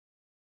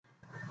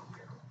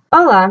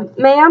Hola,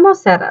 me llamo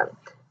Sarah.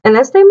 En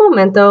este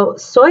momento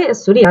soy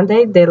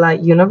estudiante de la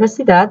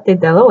Universidad de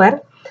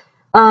Delaware.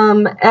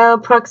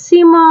 El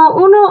próximo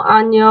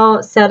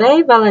año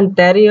seré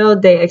voluntario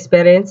de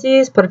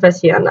experiencias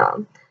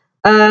profesionales.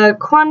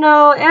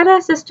 Cuando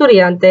eres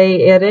estudiante,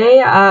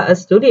 iré a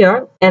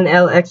estudiar en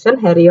el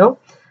extranjero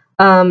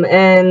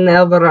en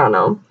el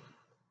verano.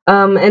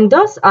 En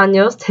 2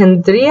 años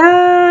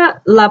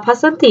tendría la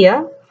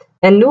pasantía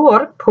en New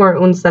York por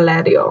un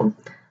salario.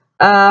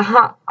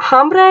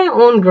 Hambre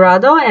un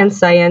grado en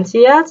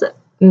ciencias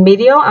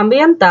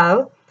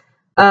medioambiental.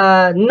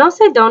 No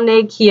sé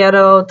dónde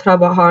quiero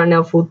trabajar en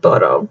el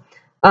futuro.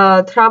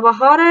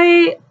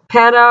 Trabajaré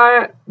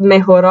para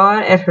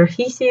mejorar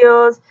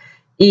ejercicios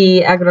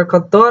y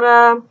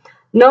agricultura.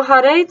 No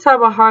haré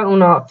trabajar en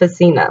una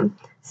oficina.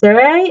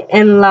 Seré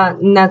en la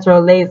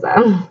naturaleza.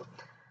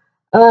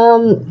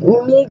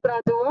 Me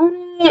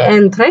graduaré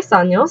en 3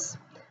 años.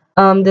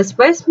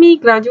 Después mi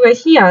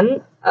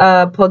graduación,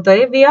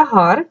 podré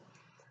viajar.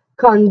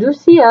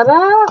 Conduciré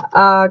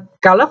a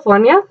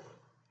California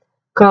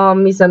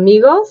con mis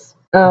amigos.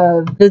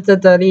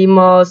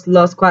 Visitaremos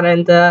los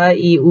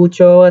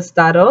 48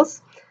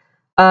 estados.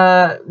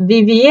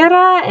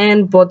 Viviera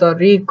en Puerto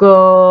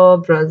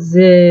Rico,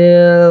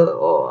 Brasil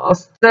o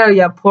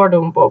Australia por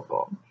un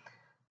poco.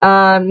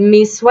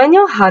 Mi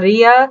sueño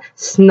haría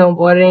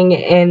snowboarding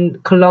en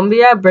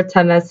Colombia,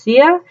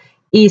 Britannia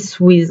y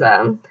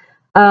Suiza.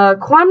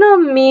 Cuando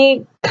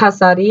me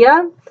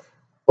casaría,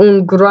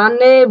 un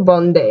grande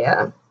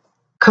bondea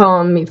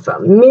con mi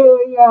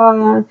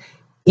familia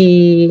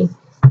y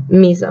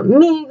mis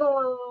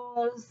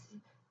amigos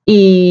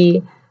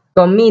y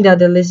comida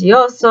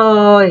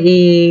deliciosa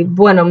y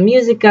buena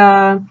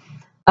música.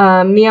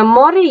 Mi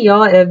amor y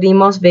yo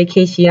iremos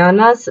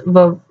vacaciones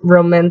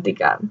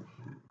románticas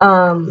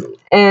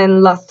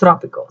en los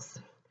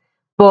trópicos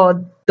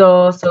por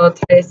 2 o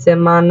 3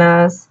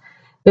 semanas.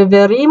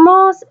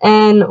 Viviremos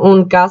en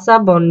una casa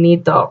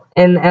bonito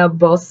en el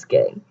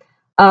bosque.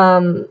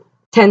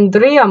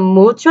 Tendría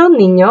muchos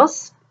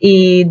niños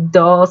y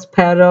 2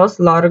 perros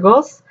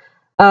largos.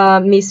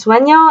 Mi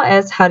sueño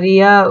es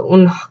haría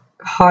un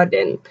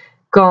jardín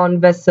con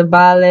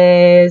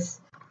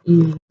vegetales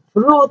y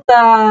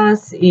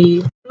frutas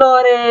y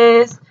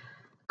flores.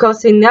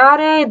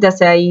 Cocinaré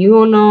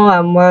desayuno,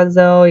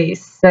 almuerzo y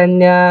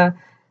cena,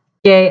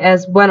 que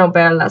es bueno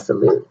para la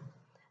salud.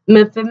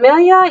 Mi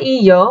familia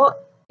y yo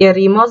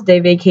iremos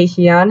de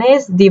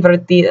vacaciones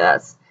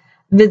divertidas.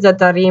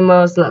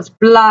 Visitaremos las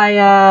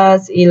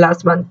playas y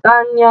las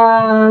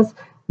montañas.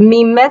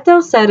 Mi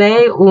meta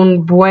será una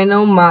buena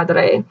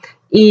madre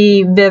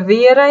y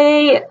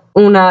viviré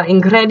una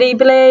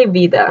increíble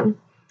vida.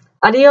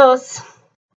 Adiós.